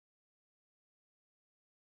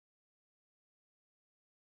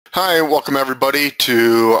Hi, welcome everybody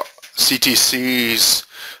to CTC's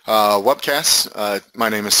webcast. My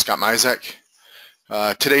name is Scott Mizek.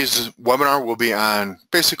 Today's webinar will be on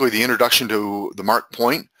basically the introduction to the marked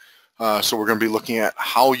point. So we're going to be looking at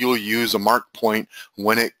how you'll use a marked point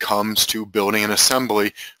when it comes to building an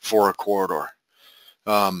assembly for a corridor.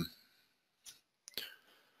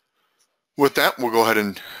 With that, we'll go ahead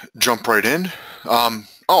and jump right in.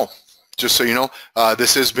 Just so you know,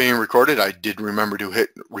 this is being recorded. I did remember to hit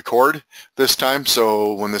record this time,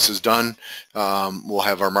 so when this is done, we'll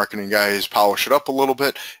have our marketing guys polish it up a little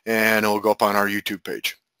bit, and it'll go up on our YouTube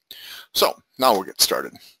page. So now we'll get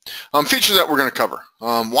started. Features that we're going to cover.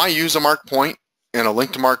 Why use a marked point and a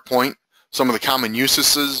link to marked point, some of the common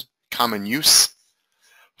use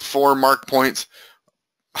for marked points,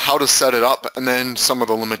 how to set it up, and then some of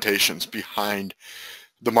the limitations behind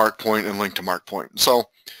the marked point and link to marked point. So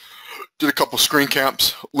did a couple screen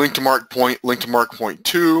caps, link to marked point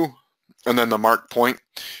 2, and then the marked point.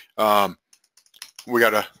 We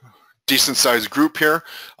got a decent sized group here.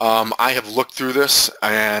 I have looked through this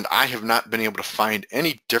and I have not been able to find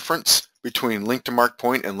any difference between link to marked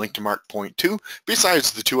point and link to marked point 2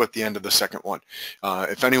 besides the 2 at the end of the second one.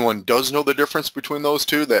 If anyone does know the difference between those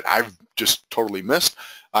two that I've just totally missed,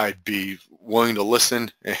 I'd be willing to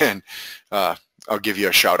listen, and I'll give you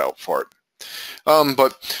a shout out for it.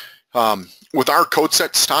 With our code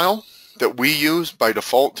set style that we use by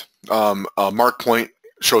default, a marked point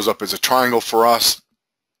shows up as a triangle for us,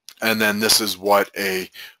 and then this is what a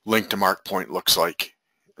link to marked point looks like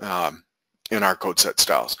in our code set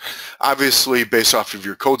styles. Obviously, based off of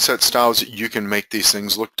your code set styles, you can make these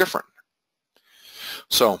things look different.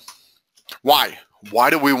 So why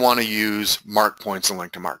do we want to use marked points and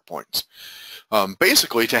link to marked points?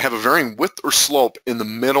 Basically, to have a varying width or slope in the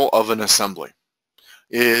middle of an assembly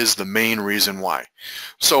is the main reason why.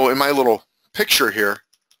 So in my little picture here,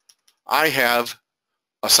 I have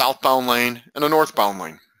a southbound lane and a northbound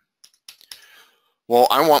lane. Well,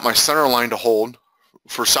 I want my center line to hold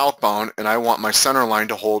for southbound, and I want my center line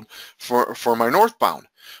to hold for my northbound.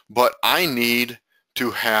 But I need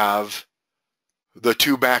to have the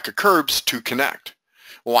two back of curbs to connect.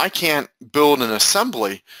 Well, I can't build an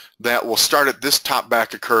assembly that will start at this top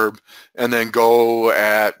back of curb and then go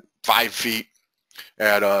at 5 feet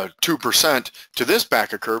at 2% to this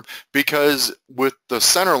back of curb, because with the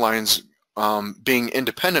center lines being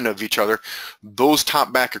independent of each other, those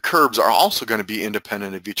top back of curbs are also going to be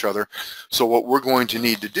independent of each other. So what we're going to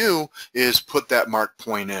need to do is put that marked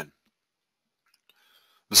point in.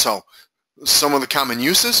 So some of the common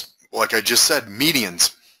uses, like I just said,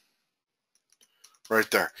 medians. Right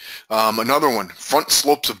there. Another one, front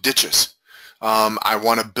slopes of ditches. I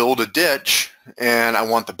want to build a ditch and I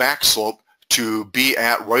want the back slope to be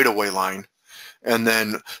at right-of-way line, and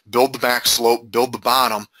then build the back slope, build the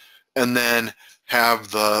bottom, and then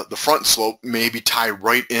have the front slope maybe tie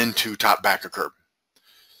right into top back of curb.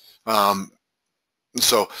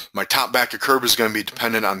 So my top back of curb is going to be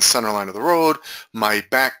dependent on the center line of the road. My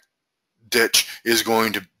back ditch is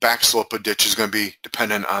going to, back slope of ditch is going to be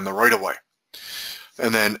dependent on the right-of-way.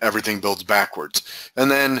 And then everything builds backwards.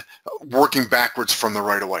 And then working backwards from the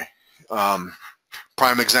right-of-way.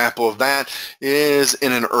 Prime example of that is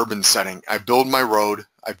in an urban setting. I build my road,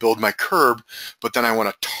 I build my curb, but then I want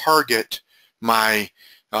to target my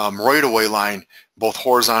right-of-way line both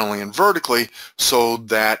horizontally and vertically so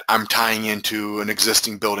that I'm tying into an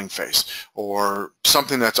existing building face or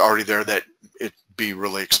something that's already there that it'd be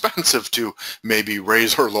really expensive to maybe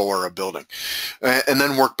raise or lower a building. And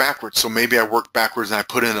then work backwards. So maybe I work backwards and I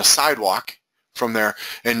put in a sidewalk from there,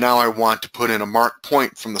 and now I want to put in a marked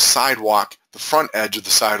point from the sidewalk, the front edge of the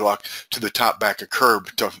sidewalk, to the top back of curb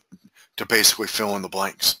to basically fill in the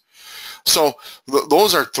blanks. So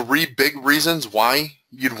those are 3 big reasons why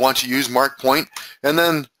you'd want to use marked point. And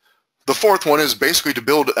then the fourth one is basically to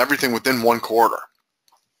build everything within one corridor.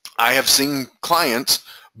 I have seen clients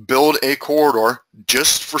build a corridor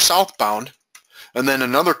just for southbound and then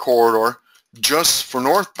another corridor just for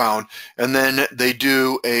northbound, and then they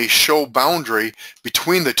do a show boundary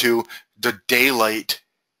between the two to daylight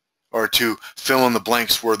or to fill in the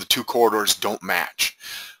blanks where the 2 corridors don't match.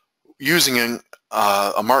 Using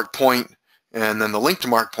a marked point and then the link to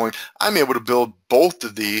marked point, I'm able to build both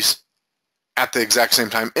of these at the exact same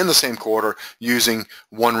time in the same corridor using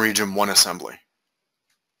one region, one assembly.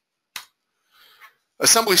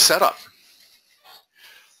 Assembly setup.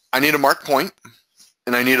 I need a marked point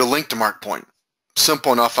and I need a link to marked point.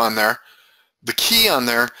 Simple enough on there. The key on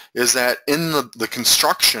there is that in the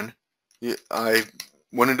construction, I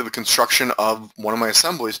went into the construction of one of my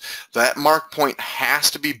assemblies, that marked point has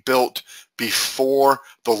to be built before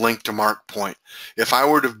the link to marked point. If I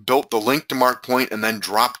were to have built the link to marked point and then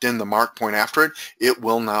dropped in the marked point after it, it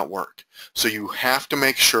will not work. So you have to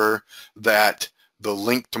make sure that the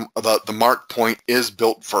link to the marked point is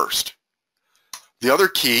built first. The other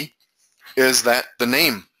key is that the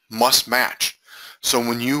name must match. So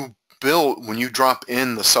when you drop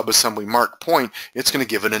in the subassembly marked point, it's going to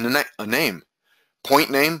give it a name. Point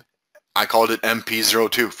name, I called it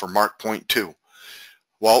MP02 for marked point 2.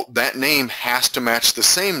 Well, that name has to match the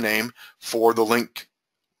same name for the link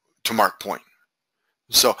to marked point.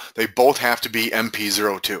 So they both have to be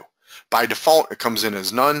MP02. By default, it comes in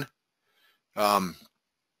as none.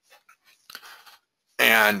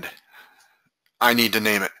 And I need to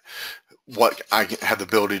name it. What I have the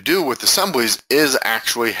ability to do with assemblies is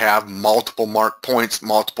actually have multiple marked points,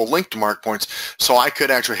 multiple link to marked points. So I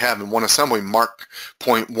could actually have in one assembly marked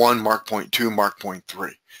point 1, marked point 2, marked point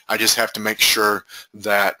 3. I just have to make sure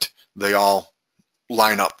that they all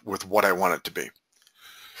line up with what I want it to be.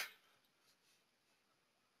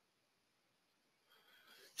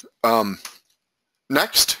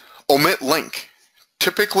 Next, omit link.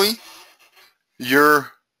 Typically,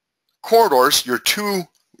 your corridors, your two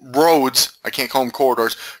roads, I can't call them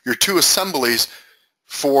corridors, your two assemblies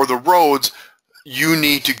for the roads, you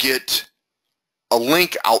need to get a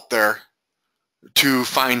link out there to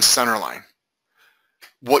find center line.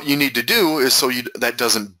 What you need to do is, so that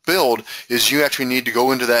doesn't build, is you actually need to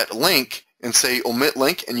go into that link and say omit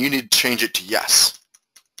link, and you need to change it to yes.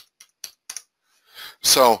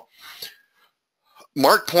 So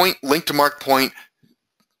marked point, link to marked point,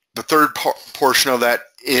 the third portion of that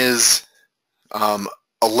is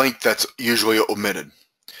a link that's usually omitted.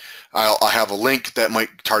 I'll have a link that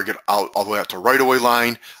might target out all the way out to right-of-way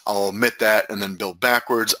line. I'll omit that and then build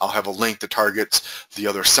backwards. I'll have a link that targets the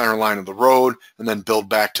other center line of the road and then build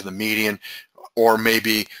back to the median, or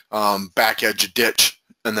maybe back edge a ditch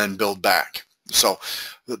and then build back. So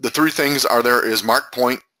the three things are there is marked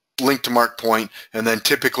point, link to marked point, and then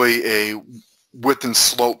typically a width and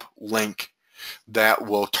slope link that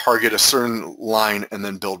will target a certain line and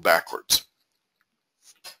then build backwards.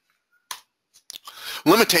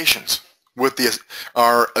 Limitations with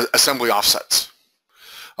our assembly offsets.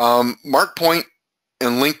 Marked point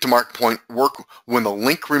and link to marked point work when the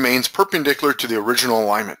link remains perpendicular to the original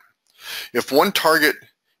alignment. If one targets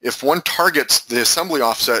the assembly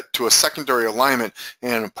offset to a secondary alignment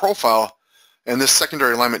and a profile, and this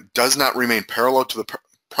secondary alignment does not remain parallel to the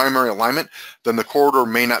primary alignment, then the corridor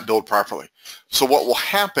may not build properly. So what will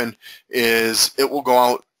happen is it will go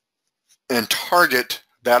out and target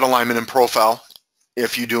that alignment and profile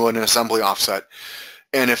if you do an assembly offset,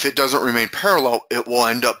 and if it doesn't remain parallel, it will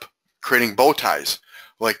end up creating bow ties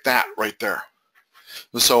like that right there.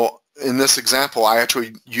 So in this example, I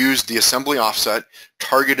actually used the assembly offset,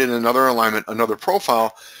 targeted another alignment, another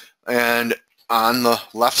profile, and on the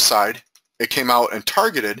left side it came out and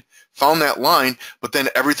targeted, found that line, but then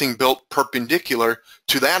everything built perpendicular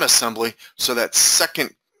to that assembly, so that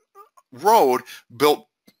second road built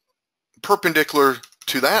perpendicular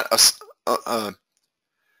to that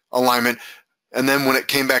alignment, and then when it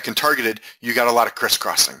came back and targeted, you got a lot of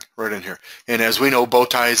crisscrossing right in here. And as we know, bow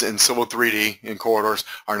ties in Civil 3D in corridors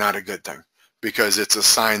are not a good thing, because it's a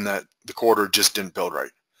sign that the corridor just didn't build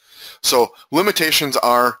right. So limitations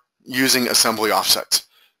are using assembly offsets.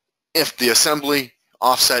 If the assembly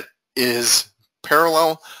offset is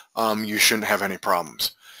parallel, you shouldn't have any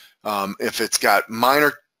problems. If it's got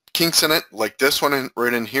minor kinks in it, like this one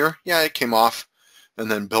right in here, yeah, it came off and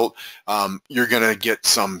then built, you're going to get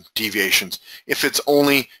some deviations. If it's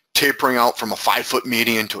only tapering out from a 5-foot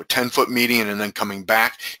median to a 10-foot median and then coming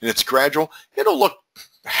back and it's gradual, it'll look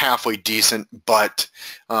halfway decent, but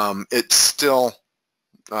it's still,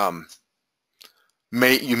 you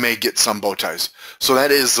may get some bow ties. So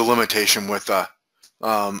that is the limitation with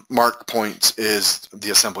marked points, is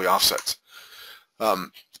the assembly offsets.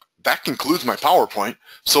 That concludes my PowerPoint.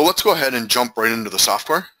 So let's go ahead and jump right into the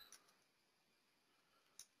software.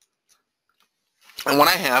 And what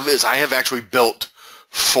I have actually built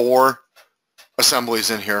 4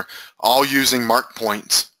 assemblies in here, all using marked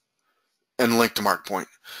points and link to marked point.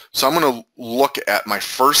 So I'm going to look at my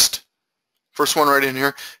first one right in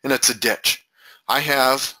here, and it's a ditch. I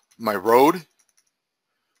have my road,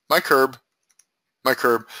 my curb,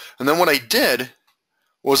 and then what I did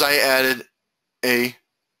was I added a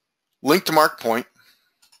link to marked point,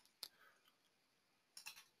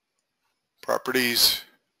 properties.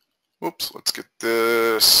 Whoops, let's get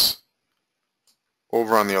this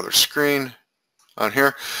over on the other screen on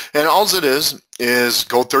here. And all it is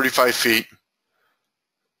go 35 feet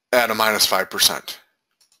at a -5%.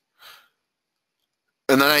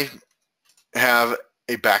 And then I have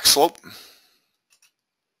a back slope.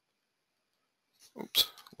 Oops,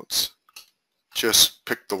 let's just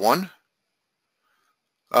pick the one.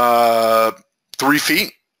 3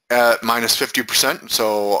 feet at minus 50%,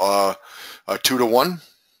 so 2 to 1.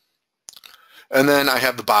 And then I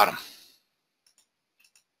have the bottom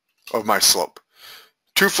of my slope.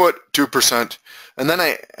 2 foot, 2%. And then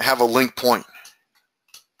I have a link point.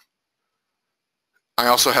 I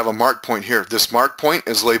also have a mark point here. This mark point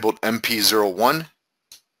is labeled MP01.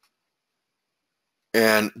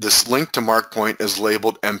 And this link to mark point is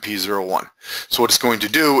labeled MP01. So what it's going to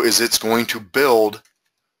do is it's going to build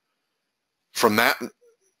from that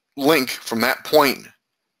link, from that point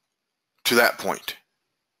to that point.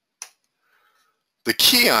 The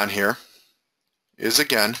key on here is,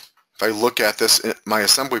 again, if I look at this in my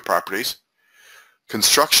assembly properties,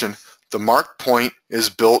 construction, the mark point is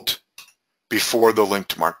built before the link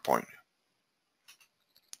to mark point.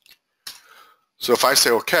 So if I say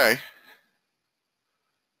OK,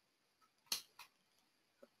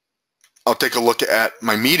 I'll take a look at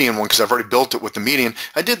my median one because I've already built it with the median.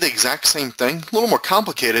 I did the exact same thing, a little more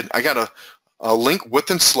complicated. I got a link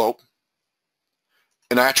width and slope,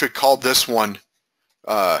 and I actually called this one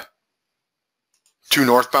 2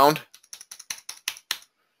 northbound.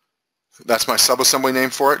 That's my subassembly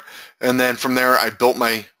name for it. And then from there I built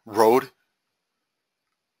my road,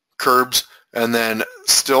 curbs, and then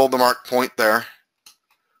still the mark point there,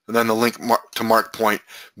 and then the link to mark point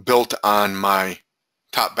built on my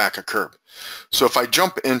top back of curb. So if I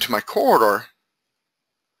jump into my corridor,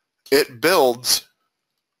 it builds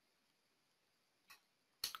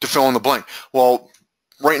to fill in the blank. Well,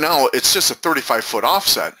 right now it's just a 35-foot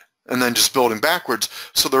offset and then just building backwards,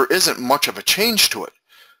 so there isn't much of a change to it.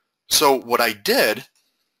 So what I did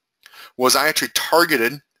was I actually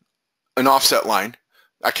targeted an offset line.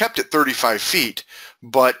 I kept it 35 feet,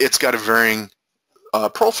 but it's got a varying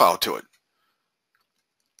profile to it.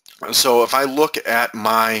 So if I look at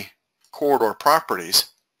my corridor properties,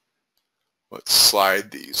 let's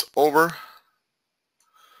slide these over,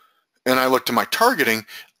 and I look to my targeting,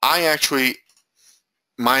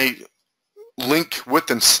 my link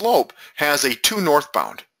width and slope has a 2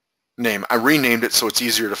 northbound name. I renamed it so it's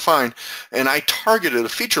easier to find, and I targeted a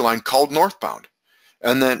feature line called northbound,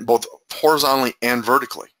 and then both horizontally and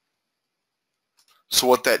vertically. So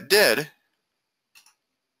what that did,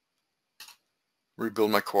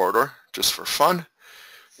 rebuild my corridor just for fun,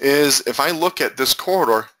 is if I look at this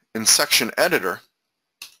corridor in section editor,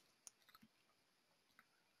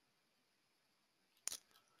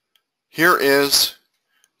 here is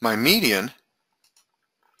my median,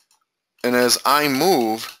 and as I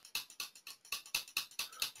move,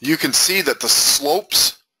 you can see that the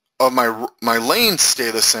slopes of my lanes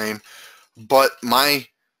stay the same, but my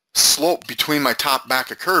slope between my top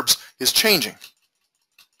back of curbs is changing.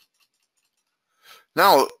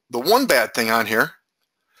 Now, the one bad thing on here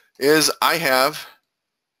is I have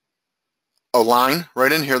a line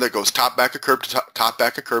right in here that goes top back of curb to top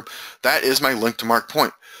back of curb. That is my link to mark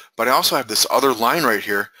point. But I also have this other line right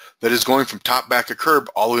here that is going from top back of curb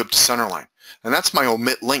all the way up to center line. And that's my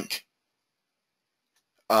omit link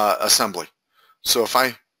assembly. So if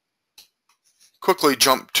I quickly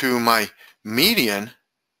jump to my median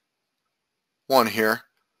one here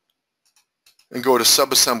and go to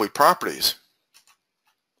subassembly properties,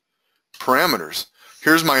 parameters,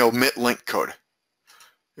 here's my omit link code.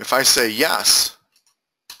 If I say yes,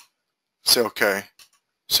 say OK,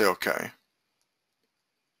 say OK.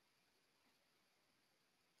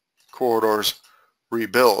 Corridors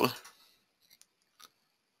rebuild.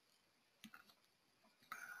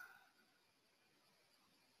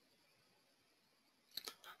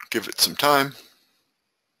 Give it some time.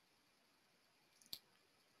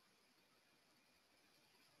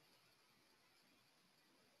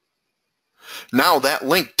 Now that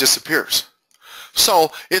link disappears.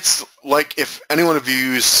 So it's like, if anyone of you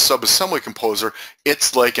use Subassembly Composer,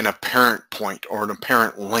 it's like an apparent point or an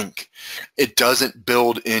apparent link. It doesn't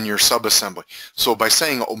build in your subassembly. So by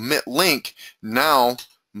saying omit link, now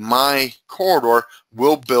my corridor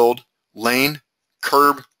will build lane,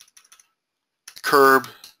 curb, curb,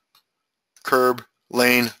 curb,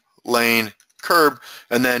 lane, lane, curb,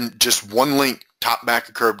 and then just one link, top back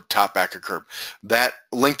of curb, top back of curb. That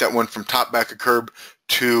link that went from top back of curb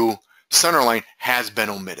to center line has been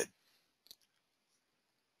omitted.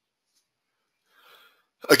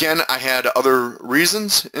 Again, I had other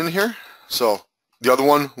reasons in here. So the other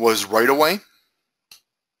one was right away.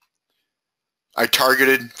 I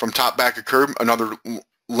targeted from top back of curb another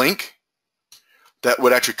link that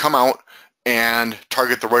would actually come out and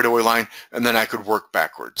target the right-of-way line, and then I could work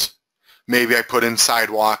backwards. maybe I put in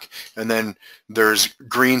sidewalk, and then there's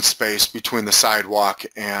green space between the sidewalk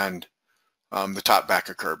and the top back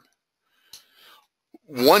of curb.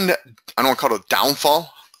 One, I don't call it a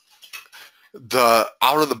downfall, the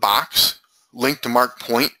out of the box link to marked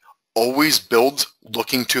point always builds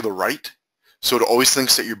looking to the right. So it always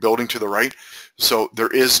thinks that you're building to the right. So there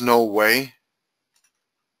is no way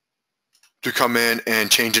to come in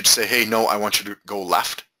and change it to say, hey, no, I want you to go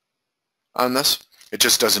left on this. It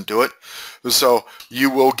just doesn't do it. So you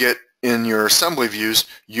will get, in your assembly views,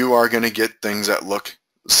 you are going to get things that look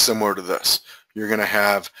similar to this. You're going to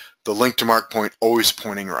have the link to marked point always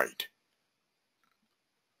pointing right.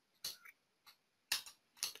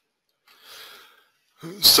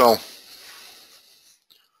 So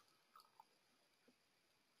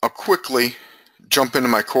I'll quickly jump into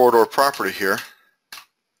my corridor property here,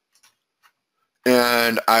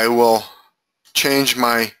 and I will change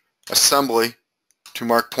my assembly to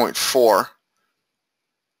marked point 4,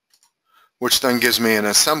 which then gives me an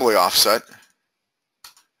assembly offset.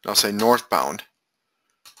 I'll say northbound,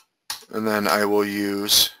 and then I will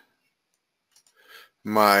use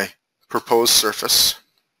my proposed surface,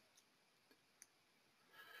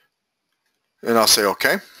 and I'll say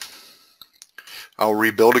OK. I'll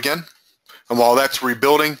rebuild again, and while that's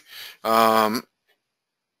rebuilding, oh,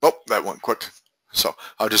 that went quick, so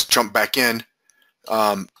I'll just jump back in.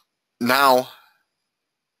 Now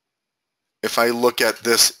if I look at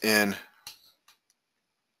this in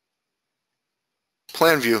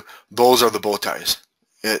plan view, those are the bow ties.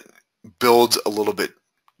 It builds a little bit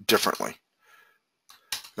differently.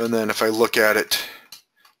 And then if I look at it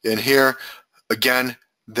in here, again,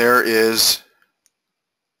 there is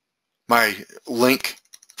my link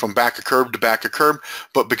from back of curb to back of curb,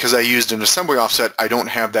 but because I used an assembly offset, I don't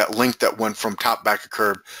have that link that went from top back of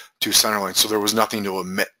curb to centerline, so there was nothing to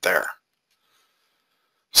omit there.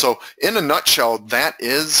 So in a nutshell, that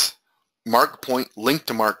is marked point, link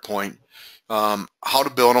to marked point, how to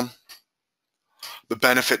build them, the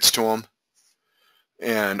benefits to them,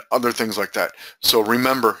 and other things like that. So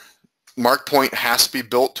remember, marked point has to be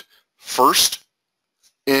built first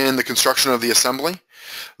in the construction of the assembly.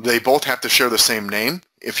 They both have to share the same name.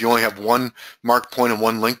 If you only have one marked point and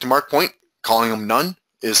one link to marked point, calling them none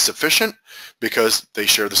is sufficient because they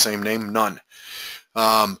share the same name, none.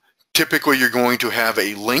 Typically, you're going to have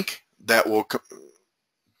a link that will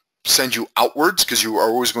send you outwards because you are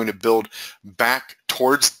always going to build back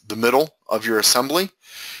towards the middle of your assembly,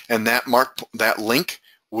 and that link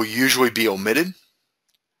will usually be omitted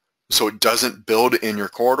so it doesn't build in your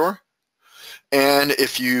corridor. And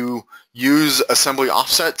if you use assembly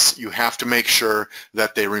offsets, you have to make sure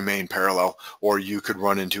that they remain parallel, or you could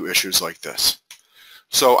run into issues like this.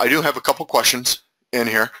 So I do have a couple questions in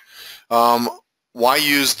here. Why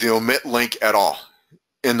use the omit link at all?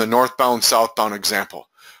 In the northbound, southbound example,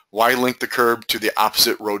 why link the curb to the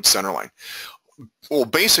opposite road center line? Well,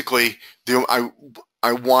 basically, I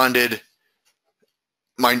wanted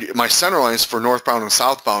my center lines for northbound and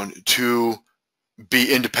southbound to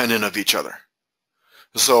be independent of each other.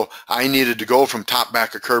 So I needed to go from top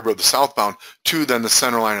back of curb of the southbound to then the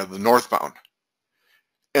center line of the northbound.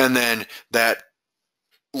 And then that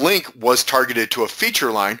link was targeted to a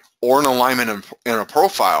feature line or an alignment in a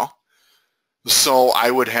profile, so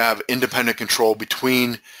I would have independent control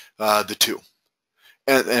between the two.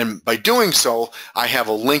 And by doing so, I have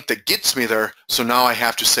a link that gets me there, so now I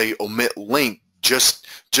have to say omit link just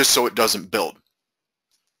so it doesn't build.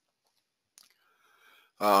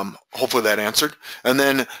 Hopefully that answered. And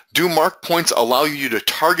then, do marked points allow you to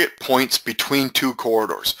target points between two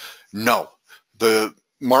corridors? No. The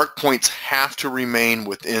marked points have to remain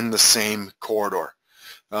within the same corridor,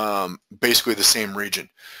 basically the same region.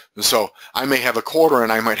 So I may have a corridor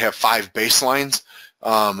and I might have 5 baselines.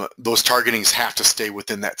 Those targetings have to stay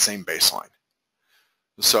within that same baseline.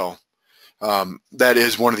 So that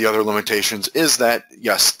is one of the other limitations, is that,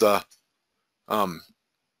 yes, the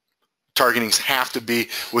targetings have to be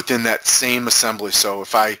within that same assembly. So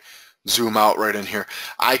if I zoom out right in here,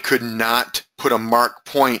 I could not put a marked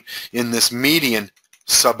point in this median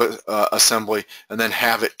sub-assembly and then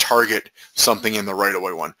have it target something in the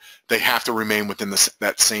right-of-way one. They have to remain within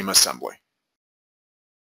that same assembly.